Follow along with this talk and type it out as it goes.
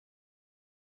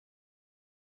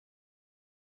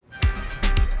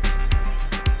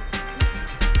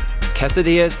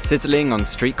Quesadillas sizzling on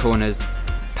street corners,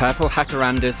 purple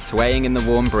jacarandas swaying in the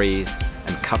warm breeze,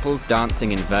 and couples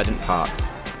dancing in verdant parks.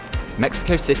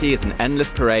 Mexico City is an endless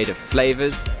parade of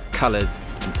flavors, colors,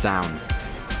 and sounds.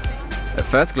 At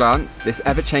first glance, this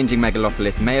ever-changing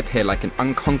megalopolis may appear like an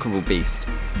unconquerable beast,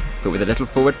 but with a little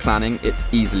forward planning, it's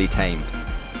easily tamed.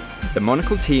 The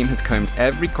Monocle team has combed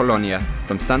every colonia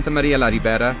from Santa Maria la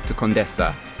Ribera to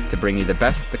Condesa to bring you the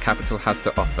best the capital has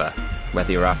to offer,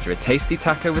 whether you're after a tasty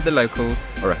taco with the locals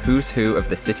or a who's who of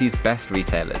the city's best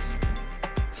retailers.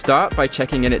 Start by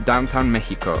checking in at Downtown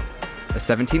Mexico, a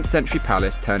 17th century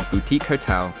palace turned boutique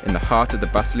hotel in the heart of the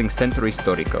bustling Centro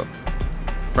Histórico.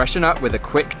 Freshen up with a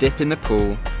quick dip in the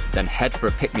pool, then head for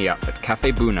a pick-me-up at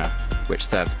Café Buna, which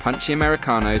serves punchy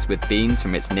Americanos with beans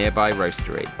from its nearby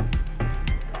roastery.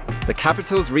 The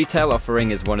capital's retail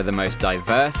offering is one of the most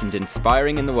diverse and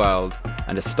inspiring in the world,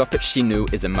 and a stop at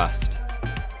Xinú is a must.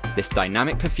 This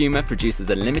dynamic perfumer produces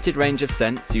a limited range of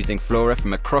scents using flora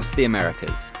from across the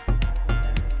Americas.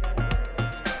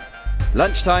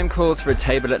 Lunchtime calls for a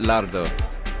table at Lardo.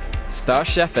 Star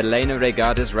chef Elena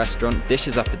Regada's restaurant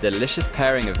dishes up a delicious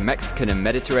pairing of Mexican and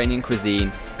Mediterranean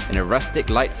cuisine in a rustic,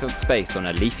 light-filled space on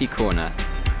a leafy corner.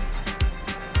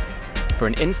 For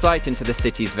an insight into the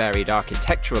city's varied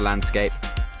architectural landscape,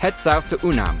 head south to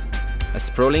UNAM, a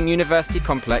sprawling university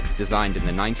complex designed in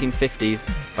the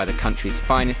 1950s by the country's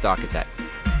finest architects.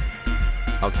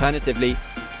 Alternatively,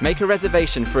 make a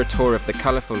reservation for a tour of the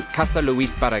colourful Casa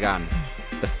Luis Barragán,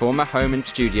 the former home and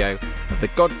studio of the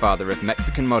godfather of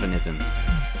Mexican modernism.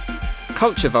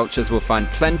 Culture vultures will find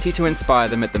plenty to inspire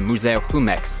them at the Museo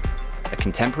Jumex, a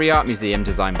contemporary art museum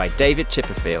designed by David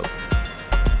Chipperfield.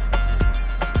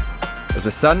 As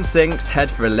the sun sinks,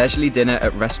 head for a leisurely dinner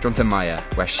at Restaurant Amaya,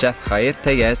 where chef Jair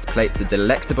Tellez plates a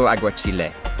delectable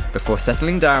aguachile, before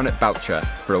settling down at Baltra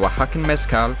for a Oaxacan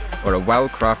mezcal or a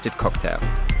well-crafted cocktail.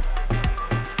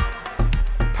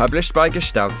 Published by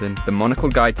Gestalten, the Monocle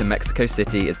Guide to Mexico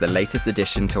City is the latest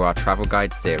addition to our travel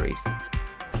guide series.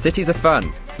 Cities are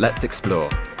fun, let's explore.